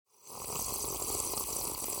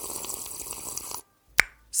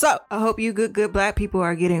So, I hope you good black people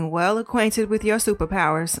are getting well acquainted with your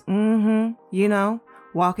superpowers. You know,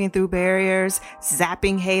 walking through barriers,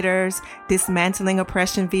 zapping haters, dismantling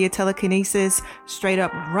oppression via telekinesis, straight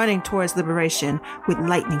up running towards liberation with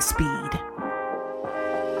lightning speed.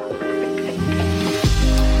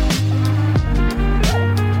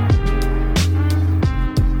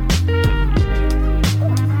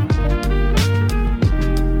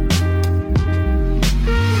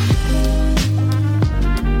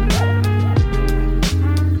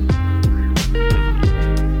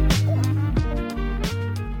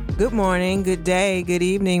 Good morning, good day, good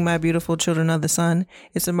evening, my beautiful children of the sun.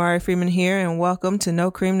 It's Amari Freeman here, and welcome to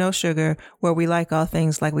No Cream, No Sugar, where we like all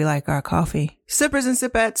things like we like our coffee. Sippers and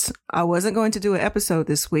sipettes, I wasn't going to do an episode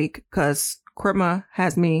this week because Kurtma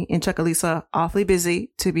has me and Chuckalisa awfully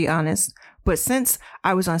busy, to be honest. But since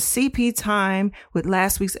I was on CP time with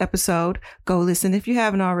last week's episode, go listen if you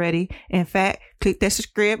haven't already. In fact, click that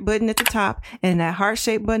subscribe button at the top and that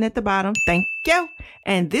heart-shaped button at the bottom. Thank you.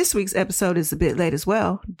 And this week's episode is a bit late as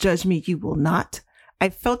well. Judge me, you will not. I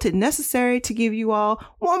felt it necessary to give you all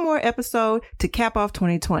one more episode to cap off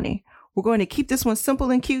 2020. We're going to keep this one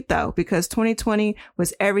simple and cute though, because 2020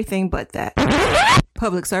 was everything but that.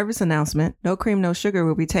 Public service announcement. No Cream, No Sugar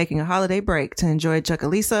will be taking a holiday break to enjoy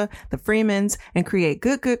Chuckalisa, the Freemans, and create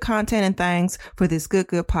good content and things for this good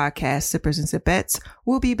podcast, Sippers and Sipettes.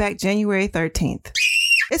 We'll be back January 13th.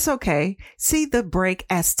 It's okay. See the break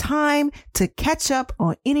as time to catch up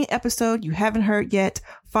on any episode you haven't heard yet.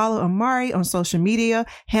 Follow Amari on social media.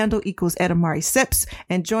 Handle equals @AmariSips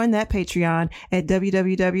and join that Patreon at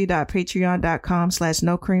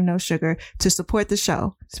www.patreon.com/NoCreamNoSugar to support the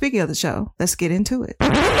show. Speaking of the show, let's get into it.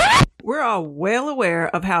 We're all well aware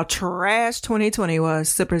of how trash 2020 was,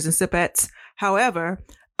 Sippers and Sipettes. However,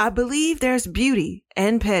 I believe there's beauty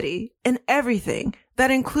and petty in everything that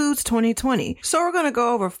includes 2020. So we're going to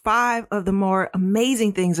go over 5 of the more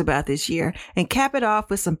amazing things about this year and cap it off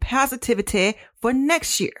with some positivity for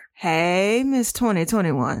next year. Hey, Miss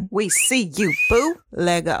 2021, we see you, boo.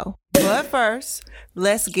 Let go. But first,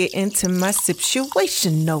 let's get into my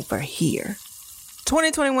situation over here.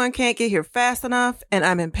 2021 can't get here fast enough, and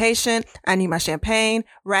I'm impatient. I need my champagne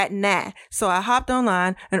right now. So I hopped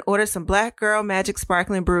online and ordered some Black Girl Magic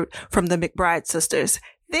Sparkling Brut from the McBride sisters.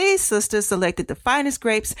 These sisters selected the finest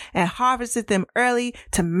grapes and harvested them early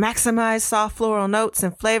to maximize soft floral notes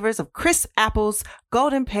and flavors of crisp apples,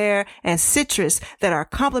 golden pear, and citrus that are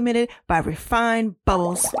complemented by refined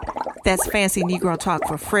bubbles. That's fancy Negro talk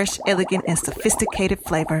for fresh, elegant, and sophisticated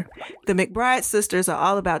flavor. The McBride sisters are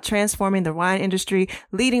all about transforming the wine industry,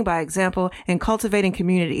 leading by example, and cultivating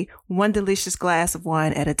community, one delicious glass of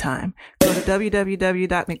wine at a time. Go to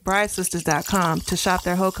www.mcbridesisters.com to shop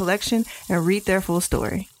their whole collection and read their full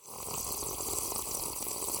story.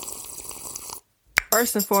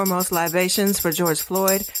 First and foremost, libations for George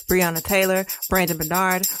Floyd, Breonna Taylor, Brandon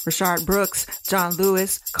Bernard, Rashard Brooks, John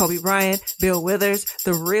Lewis, Kobe Bryant, Bill Withers,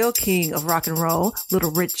 the real king of rock and roll,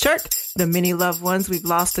 Little Richard, the many loved ones we've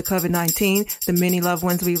lost to COVID-19, the many loved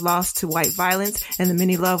ones we've lost to white violence, and the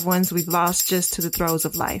many loved ones we've lost just to the throes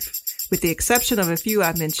of life. With the exception of a few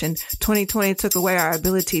I mentioned, 2020 took away our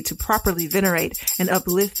ability to properly venerate and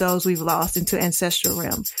uplift those we've lost into ancestral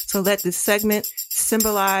realm. So let this segment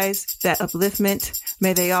symbolize that upliftment.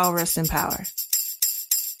 May they all rest in power.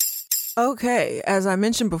 Okay, as I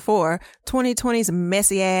mentioned before, 2020's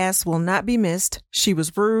messy ass will not be missed. She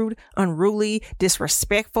was rude, unruly,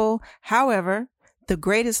 disrespectful. However, the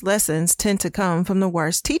greatest lessons tend to come from the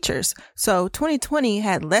worst teachers. So 2020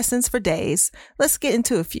 had lessons for days. Let's get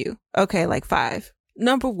into a few. Okay, like 5.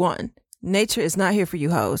 Number 1. Nature is not here for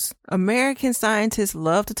you hoes. American scientists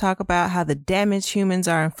love to talk about how the damage humans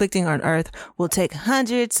are inflicting on Earth will take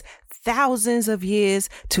hundreds, thousands of years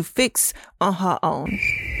to fix on her own.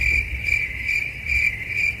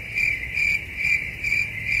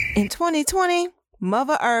 In 2020,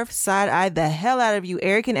 Mother Earth side-eyed the hell out of you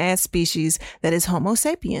arrogant-ass species that is Homo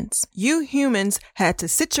sapiens. You humans had to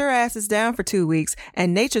sit your asses down for 2 weeks,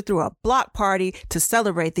 and nature threw a block party to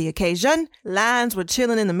celebrate the occasion. Lions were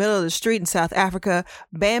chilling in the middle of the street in South Africa.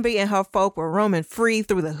 Bambi and her folk were roaming free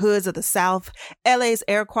through the hoods of the South. LA's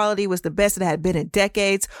air quality was the best it had been in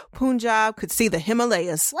decades. Punjab could see the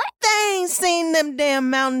Himalayas. What? They ain't seen them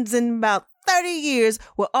damn mountains in about 30 years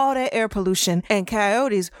with all that air pollution, and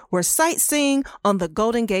coyotes were sightseeing on the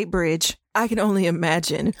Golden Gate Bridge. I can only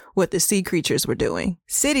imagine what the sea creatures were doing.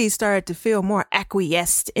 Cities started to feel more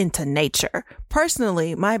acquiesced into nature.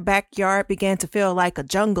 Personally, my backyard began to feel like a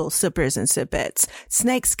jungle, sippers and sipettes.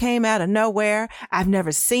 Snakes came out of nowhere. I've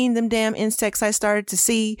never seen them damn insects I started to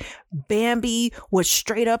see. Bambi would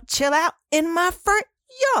straight up chill out in my front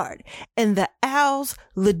yard. And the owls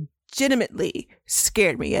legitimately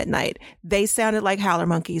scared me at night. They sounded like howler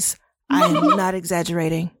monkeys. I am not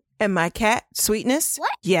exaggerating. And my cat, Sweetness,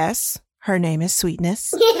 what? Yes, her name is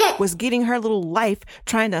Sweetness, was getting her little life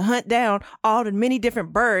trying to hunt down all the many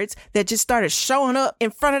different birds that just started showing up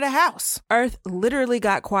in front of the house. Earth literally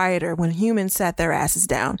got quieter when humans sat their asses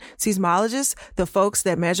down. Seismologists, the folks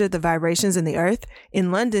that measure the vibrations in the earth,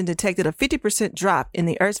 in London detected a 50% drop in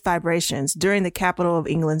the earth's vibrations during the capital of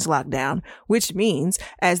England's lockdown, which means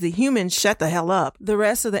as the humans shut the hell up, the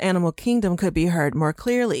rest of the animal kingdom could be heard more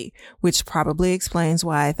clearly, which probably explains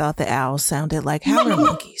why I thought the owls sounded like howler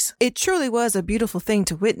monkeys. It truly was a beautiful thing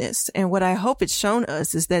to witness, and what I hope it's shown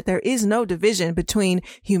us is that there is no division between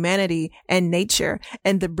humanity and nature,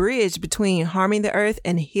 and the bridge between harming the earth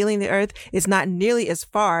and healing the earth is not nearly as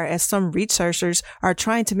far as some researchers are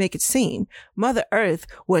trying to make it seem. Mother Earth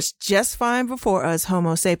was just fine before us,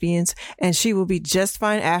 Homo sapiens, and she will be just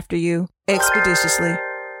fine after you, expeditiously.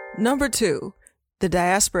 Number 2, the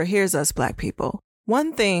diaspora hears us, Black people.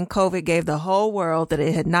 One thing COVID gave the whole world that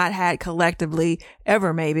it had not had collectively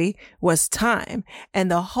ever maybe was time. And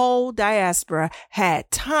the whole diaspora had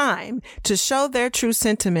time to show their true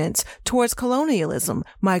sentiments towards colonialism.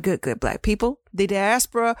 My good Black people. The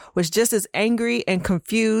diaspora was just as angry and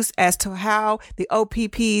confused as to how the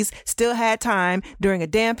OPPs still had time during a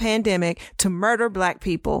damn pandemic to murder Black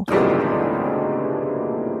people.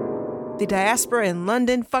 The diaspora in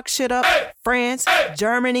London fucked shit up. France,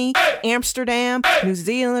 Germany, Amsterdam, New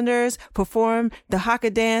Zealanders performed the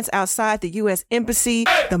haka dance outside the U.S. Embassy.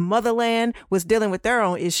 The motherland was dealing with their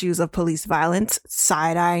own issues of police violence,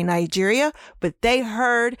 side-eyeing Nigeria, but they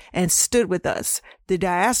heard and stood with us. The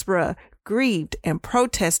diaspora grieved and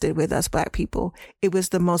protested with us, Black people. It was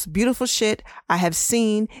the most beautiful shit I have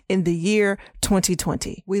seen in the year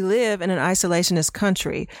 2020. We live in an isolationist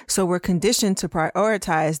country, so we're conditioned to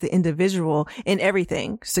prioritize the individual in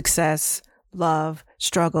everything: success, love,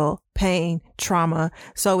 struggle, pain, trauma.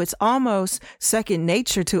 So it's almost second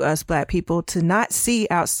nature to us, Black people, to not see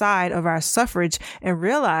outside of our suffrage and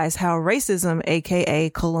realize how racism,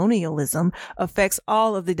 aka colonialism, affects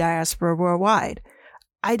all of the diaspora worldwide.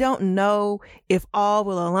 I don't know if all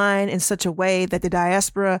will align in such a way that the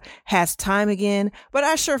diaspora has time again, but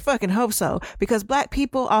I sure fucking hope so, because Black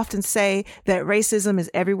people often say that racism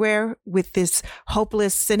is everywhere with this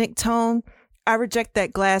hopeless, cynic tone. I reject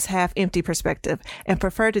that glass half empty perspective and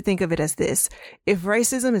prefer to think of it as this: if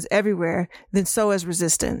racism is everywhere, then so is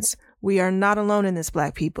resistance. We are not alone in this,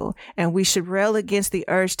 Black people, and we should rail against the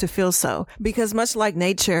urge to feel so, because much like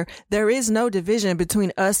nature, there is no division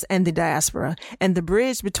between us and the diaspora, and the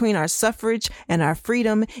bridge between our suffrage and our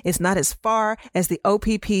freedom is not as far as the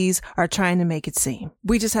OPPs are trying to make it seem.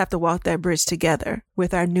 We just have to walk that bridge together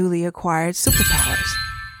with our newly acquired superpowers.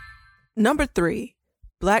 Number 3,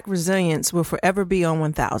 Black resilience will forever be on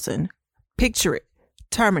 1,000. Picture it.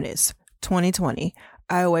 Terminus, 2020.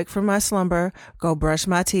 I awake from my slumber, go brush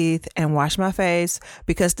my teeth, and wash my face,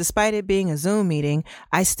 because despite it being a Zoom meeting,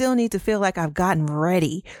 I still need to feel like I've gotten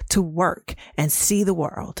ready to work and see the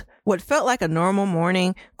world. What felt like a normal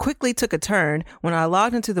morning quickly took a turn when I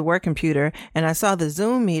logged into the work computer and I saw the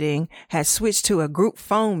Zoom meeting had switched to a group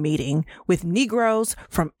phone meeting with Negroes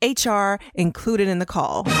from HR included in the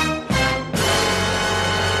call.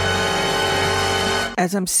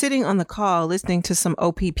 As I'm sitting on the call listening to some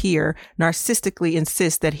OPPer narcissistically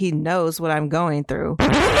insist that he knows what I'm going through.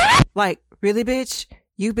 Like, really, bitch?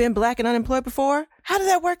 You've been Black and unemployed before? How did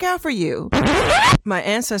that work out for you? My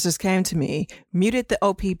ancestors came to me, muted the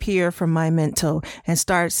OPPer from my mental, and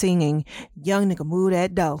started singing, "Young nigga, move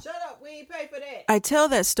that dough." Shut up, we ain't pay for that. I tell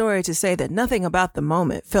that story to say that nothing about the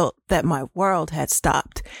moment felt that my world had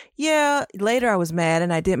stopped. Yeah, later I was mad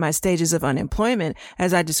and I did my stages of unemployment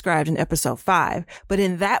as I described in episode 5. But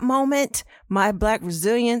in that moment, my Black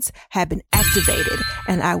resilience had been activated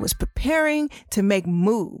and I was preparing to make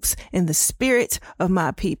moves in the spirit of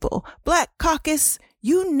my people. Black Caucus,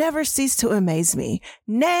 you never cease to amaze me.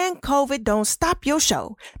 Nan COVID don't stop your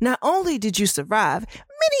show. Not only did you survive,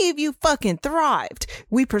 many of you fucking thrived.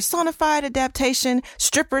 We personified adaptation,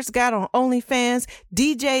 strippers got on OnlyFans,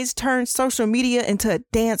 DJs turned social media into a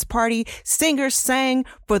dance party, singers sang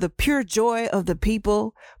for the pure joy of the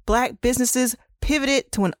people. Black businesses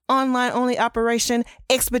pivoted to an online-only operation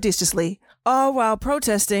expeditiously, all while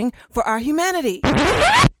protesting for our humanity.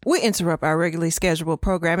 We interrupt our regularly scheduled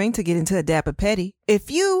programming to get into a dap of petty. If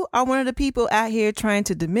you are one of the people out here trying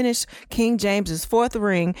to diminish King James's fourth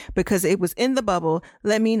ring because it was in the bubble,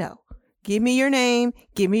 let me know. Give me your name,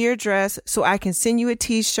 give me your address so I can send you a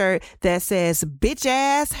t-shirt that says bitch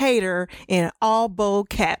ass hater in all bold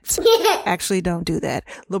caps. Actually, don't do that.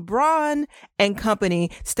 LeBron and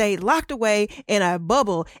company stayed locked away in a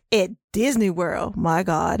bubble at Disney World, my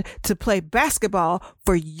God, to play basketball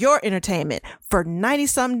for your entertainment for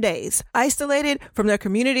 90-something days, isolated from their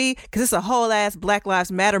community, because it's a whole ass Black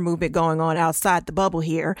Lives Matter movement going on outside the bubble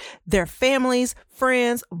here. Their families,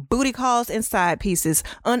 friends, booty calls, and side pieces,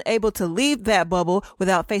 unable to leave that bubble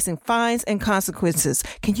without facing fines and consequences.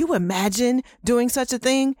 Can you imagine doing such a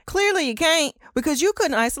thing? Clearly you can't, because you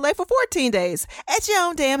couldn't isolate for 14 days at your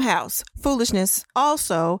own damn house. Foolishness.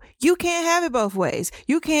 Also, you can't have it both ways.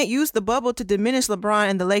 You can't use the bubble to diminish LeBron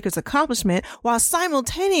and the Lakers' accomplishment while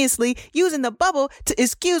simultaneously using the bubble to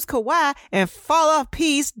excuse Kawhi and fall off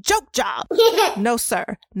P's joke job. No,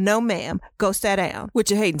 sir. No, ma'am. Go sit down with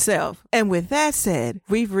your hating self. And with that said,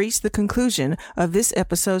 we've reached the conclusion of this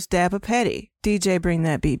episode's Dab of Petty. DJ, bring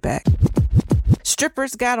that beat back.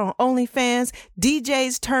 Strippers got on OnlyFans,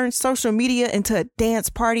 DJs turned social media into a dance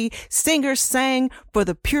party, singers sang for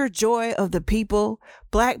the pure joy of the people,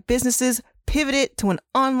 Black businesses pivoted to an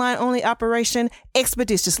online-only operation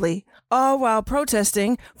expeditiously, all while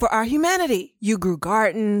protesting for our humanity. You grew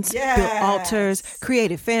gardens, built altars,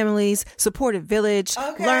 created families, supported village,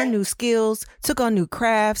 learned new skills, took on new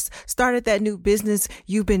crafts, started that new business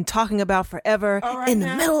you've been talking about forever in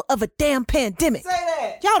the middle of a damn pandemic. Say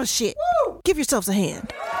that. Y'all the shit. Woo. Give yourselves a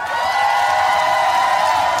hand.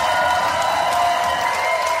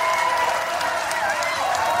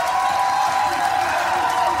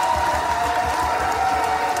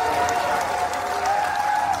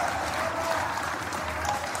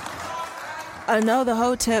 I know the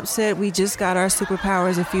Hotep said we just got our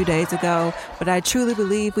superpowers a few days ago, but I truly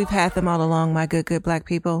believe we've had them all along, my good Black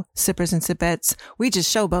people, sippers and sipettes. We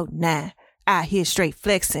just showboat now, out here straight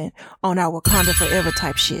flexing on our Wakanda Forever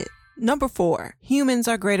type shit. Number 4, humans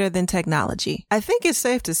are greater than technology. I think it's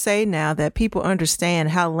safe to say now that people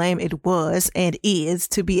understand how lame it was and is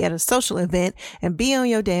to be at a social event and be on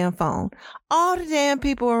your damn phone. All the damn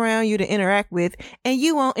people around you to interact with, and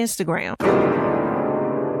you on Instagram.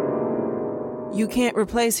 You can't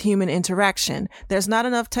replace human interaction. There's not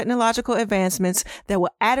enough technological advancements that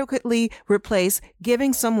will adequately replace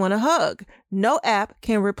giving someone a hug. No app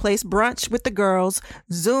can replace brunch with the girls.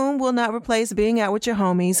 Zoom will not replace being out with your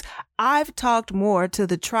homies. I've talked more to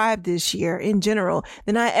the tribe this year in general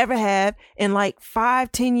than I ever have in like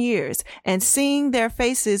 5-10 years. And seeing their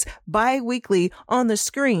faces bi-weekly on the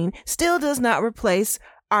screen still does not replace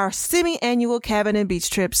our semi-annual cabin and beach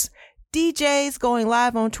trips. DJs going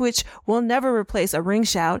live on Twitch will never replace a ring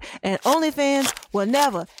shout, and OnlyFans will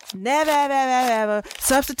never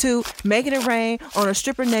substitute making it rain on a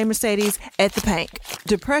stripper named Mercedes at the Pank.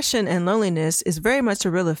 Depression and loneliness is very much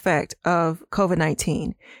a real effect of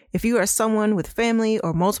COVID-19. If you are someone with family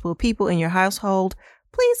or multiple people in your household,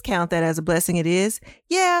 please count that as a blessing it is.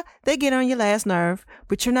 Yeah, they get on your last nerve,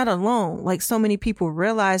 but you're not alone like so many people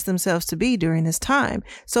realize themselves to be during this time.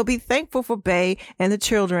 So be thankful for Bae and the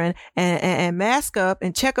children and mask up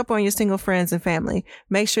and check up on your single friends and family.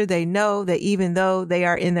 Make sure they know that even though they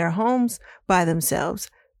are in their homes by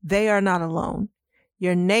themselves, they are not alone.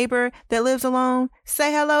 Your neighbor that lives alone,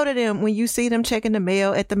 say hello to them when you see them checking the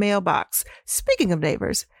mail at the mailbox. Speaking of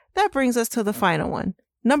neighbors, that brings us to the final one.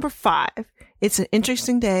 Number 5. It's an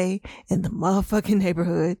interesting day in the motherfucking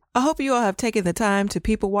neighborhood. I hope you all have taken the time to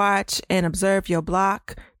people watch and observe your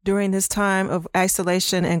block during this time of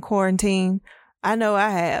isolation and quarantine. I know I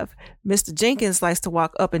have. Mr. Jenkins likes to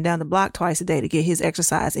walk up and down the block twice a day to get his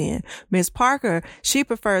exercise in. Miss Parker, she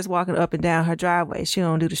prefers walking up and down her driveway. She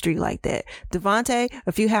don't do the street like that. Devontae,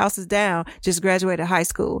 a few houses down, just graduated high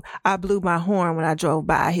school. I blew my horn when I drove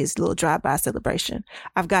by his little drive-by celebration.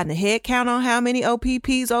 I've gotten a head count on how many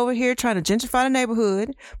OPPs over here trying to gentrify the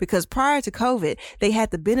neighborhood, because prior to COVID, they had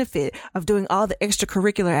the benefit of doing all the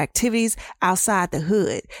extracurricular activities outside the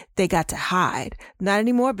hood. They got to hide. Not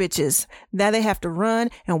anymore, bitches. Now they have to run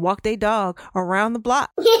and walk their dog around the block.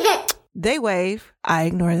 They wave. I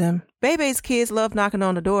ignore them. Bebe's kids love knocking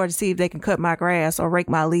on the door to see if they can cut my grass or rake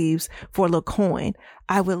my leaves for a little coin.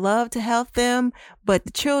 I would love to help them, but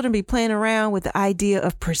the children be playing around with the idea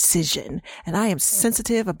of precision, and I am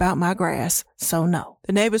sensitive about my grass, so no.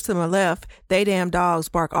 The neighbors to my left, they damn dogs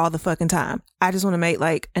bark all the fucking time. I just want to make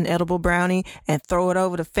like an edible brownie and throw it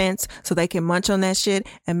over the fence so they can munch on that shit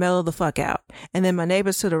and mellow the fuck out. And then my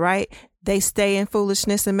neighbors to the right, they stay in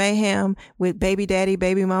foolishness and mayhem with baby daddy,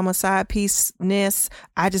 baby mama side piece-ness.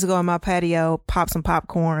 I just go on my patio, pop some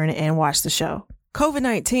popcorn, and watch the show.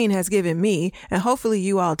 COVID-19 has given me, and hopefully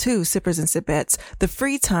you all too, sippers and sipettes, the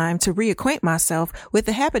free time to reacquaint myself with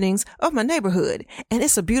the happenings of my neighborhood. And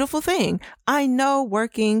it's a beautiful thing. I know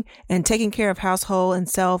working and taking care of household and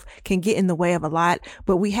self can get in the way of a lot,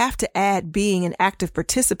 but we have to add being an active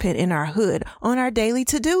participant in our hood on our daily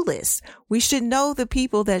to-do list. We should know the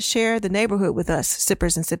people that share the neighborhood with us,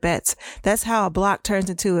 sippers and sipettes. That's how a block turns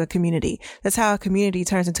into a community. That's how a community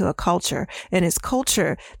turns into a culture. And it's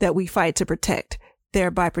culture that we fight to protect,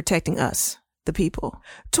 thereby protecting us, the people.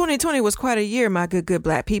 2020 was quite a year, my good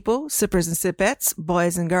black people, sippers and sipettes,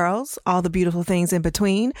 boys and girls, all the beautiful things in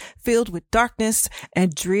between, filled with darkness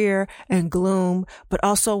and drear and gloom, but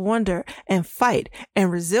also wonder and fight and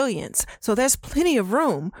resilience. So there's plenty of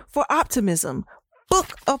room for optimism.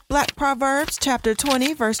 Book of Black Proverbs, chapter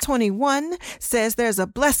 20, verse 21 says there's a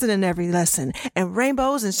blessing in every lesson and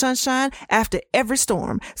rainbows and sunshine after every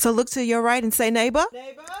storm. So look to your right and say, neighbor,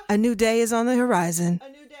 a new day is on the horizon. A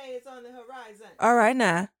new day is on the horizon. All right,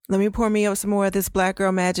 now, let me pour me up some more of this Black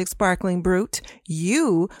Girl Magic sparkling brute.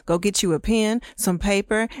 You go get you a pen, some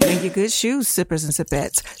paper, and your good shoes, sippers and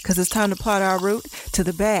sipettes, because it's time to plot our route to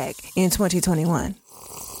the bag in 2021.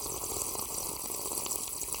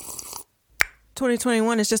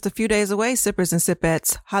 2021 is just a few days away, sippers and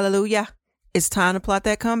sipettes. Hallelujah. It's time to plot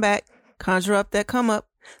that comeback, conjure up that come up.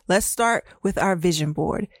 Let's start with our vision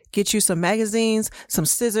board. Get you some magazines, some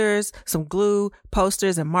scissors, some glue,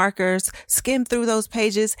 posters, and markers. Skim through those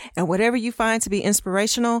pages, and whatever you find to be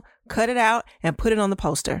inspirational, cut it out and put it on the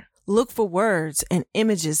poster. Look for words and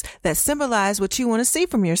images that symbolize what you want to see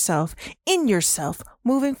from yourself, in yourself,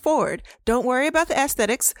 moving forward. Don't worry about the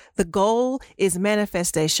aesthetics. The goal is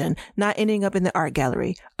manifestation, not ending up in the art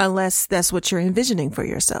gallery, unless that's what you're envisioning for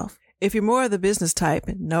yourself. If you're more of the business type,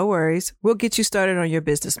 no worries. We'll get you started on your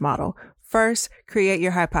business model. First, create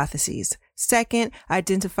your hypotheses. Second,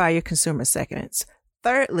 identify your consumer segments.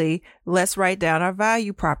 Thirdly, let's write down our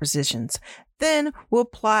value propositions. Then we'll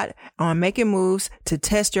plot on making moves to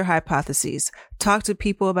test your hypotheses. Talk to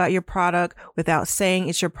people about your product without saying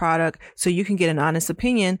it's your product so you can get an honest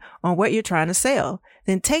opinion on what you're trying to sell.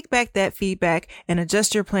 Then take back that feedback and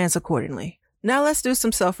adjust your plans accordingly. Now let's do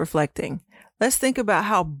some self-reflecting. Let's think about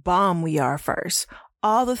how bomb we are first.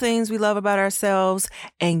 All the things we love about ourselves,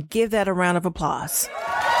 and give that a round of applause.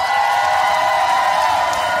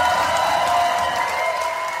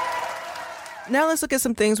 Now let's look at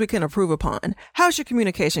some things we can improve upon. How's your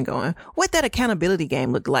communication going? What that accountability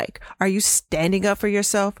game look like? Are you standing up for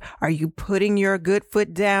yourself? Are you putting your good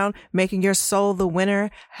foot down, making your soul the winner?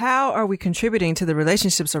 How are we contributing to the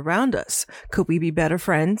relationships around us? Could we be better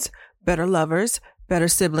friends, better lovers, better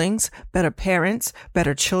siblings, better parents,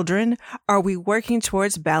 better children? Are we working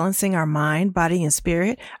towards balancing our mind, body, and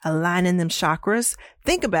spirit, aligning them chakras?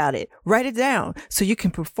 Think about it. Write it down so you can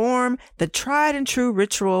perform the tried and true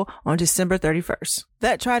ritual on December 31st.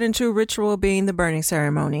 That tried and true ritual being the burning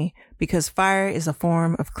ceremony, because fire is a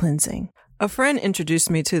form of cleansing. A friend introduced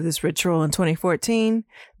me to this ritual in 2014.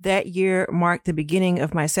 That year marked the beginning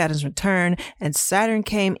of my Saturn's return, and Saturn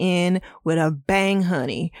came in with a bang,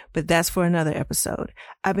 honey. But that's for another episode.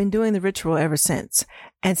 I've been doing the ritual ever since.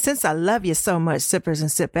 And since I love you so much, sippers and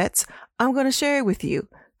sipettes, I'm going to share it with you,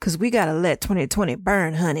 because we got to let 2020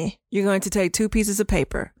 burn, honey. You're going to take 2 pieces of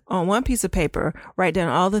paper. On one piece of paper, write down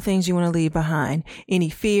all the things you want to leave behind. Any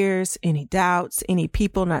fears, any doubts, any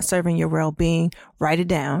people not serving your well-being, write it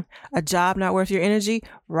down. A job not worth your energy,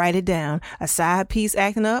 write it down. A side piece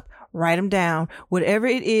acting up, write them down. Whatever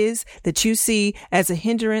it is that you see as a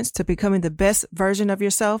hindrance to becoming the best version of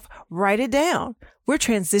yourself, write it down. We're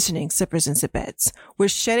transitioning, sippers and sipettes. We're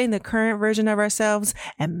shedding the current version of ourselves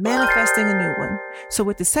and manifesting a new one. So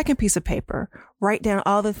with the second piece of paper, write down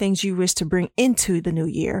all the things you wish to bring into the new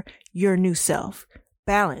year, your new self.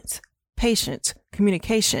 Balance, patience,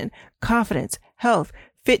 communication, confidence, health,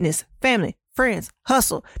 fitness, family, friends,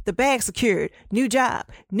 hustle, the bag secured, new job,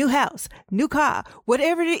 new house, new car,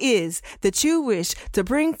 whatever it is that you wish to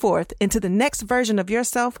bring forth into the next version of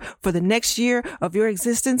yourself for the next year of your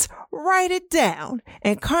existence, write it down.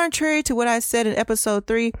 And contrary to what I said in episode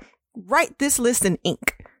 3, write this list in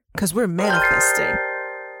ink, because we're manifesting.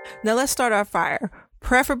 Now let's start our fire.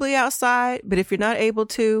 Preferably outside, but if you're not able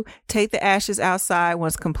to, take the ashes outside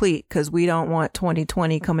once complete, because we don't want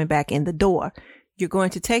 2020 coming back in the door. You're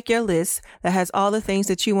going to take your list that has all the things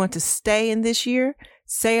that you want to stay in this year,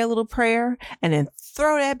 say a little prayer, and then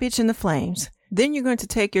throw that bitch in the flames. Then you're going to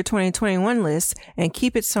take your 2021 list and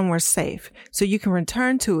keep it somewhere safe so you can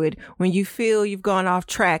return to it when you feel you've gone off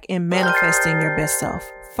track in manifesting your best self.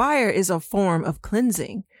 Fire is a form of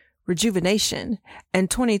cleansing. rejuvenation. And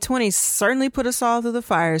 2020 certainly put us all through the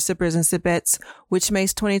fire, sippers and sipettes, which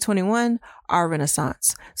makes 2021 our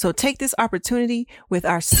renaissance. So take this opportunity with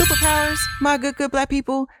our superpowers, my good black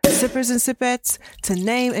people, sippers and sipettes, to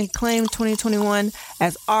name and claim 2021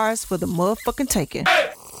 as ours for the motherfucking taking.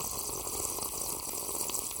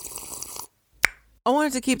 I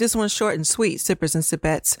wanted to keep this one short and sweet, sippers and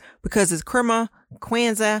sipettes, because it's Kurma,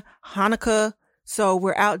 Kwanzaa, Hanukkah, so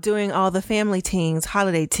we're out doing all the family tings,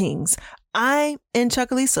 holiday tings. I'm in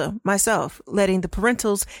Chuckalisa myself, letting the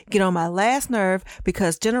parentals get on my last nerve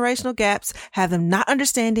because generational gaps have them not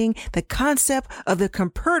understanding the concept of the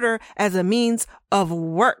computer as a means of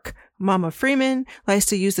work. Mama Freeman likes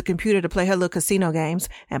to use the computer to play her little casino games,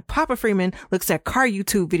 and Papa Freeman looks at car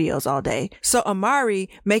YouTube videos all day. So Amari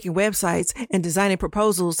making websites and designing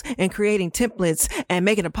proposals and creating templates and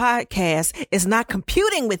making a podcast is not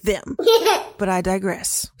computing with them. But I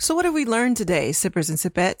digress. So what have we learned today, sippers and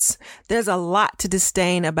sipettes? There's a lot to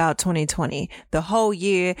disdain about 2020. The whole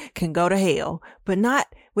year can go to hell, but not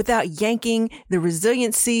without yanking the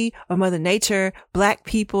resiliency of Mother Nature, Black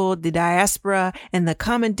people, the diaspora, and the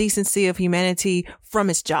common decency of humanity from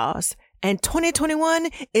its jaws. And 2021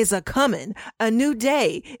 is a-coming. A new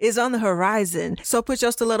day is on the horizon. So put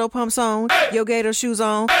your stiletto pumps on, your gator shoes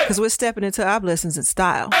on, because we're stepping into our blessings in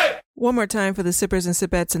style. One more time for the sippers and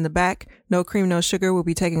sipettes in the back. No Cream, No Sugar will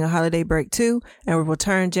be taking a holiday break too, and will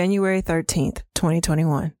return January 13th,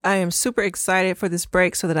 2021. I am super excited for this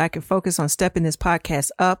break so that I can focus on stepping this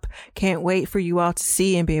podcast up. Can't wait for you all to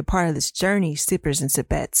see and be a part of this journey, sippers and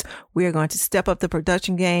sipettes. We are going to step up the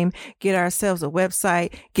production game, get ourselves a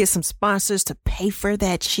website, get some sponsors to pay for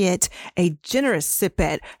that shit. A generous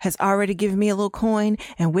sipette has already given me a little coin,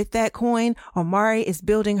 and with that coin, Omari is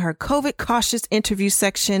building her COVID cautious interview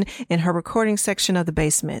section in her recording section of the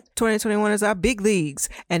basement. 2021 is our big leagues,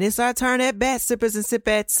 and it's our turn at bat, sippers and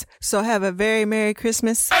sipettes. So have a very Merry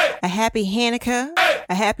Christmas, a happy Hanukkah,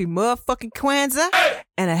 a happy motherfucking Kwanzaa,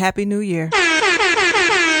 and a happy New Year.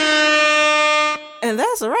 And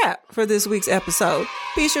that's a wrap for this week's episode.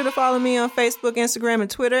 Be sure to follow me on Facebook, Instagram,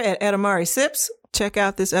 and Twitter at @AmariSips. Check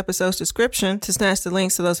out this episode's description to snatch the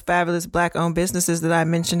links to those fabulous Black-owned businesses that I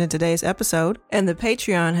mentioned in today's episode. And the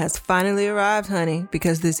Patreon has finally arrived, honey,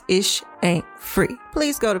 because this ish ain't free.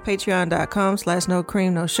 Please go to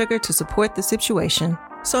patreon.com/NoCreamNoSugar to support the situation.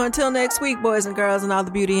 So until next week, boys and girls and all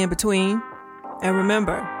the beauty in between. And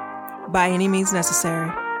remember, by any means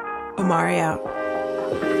necessary, Omari out.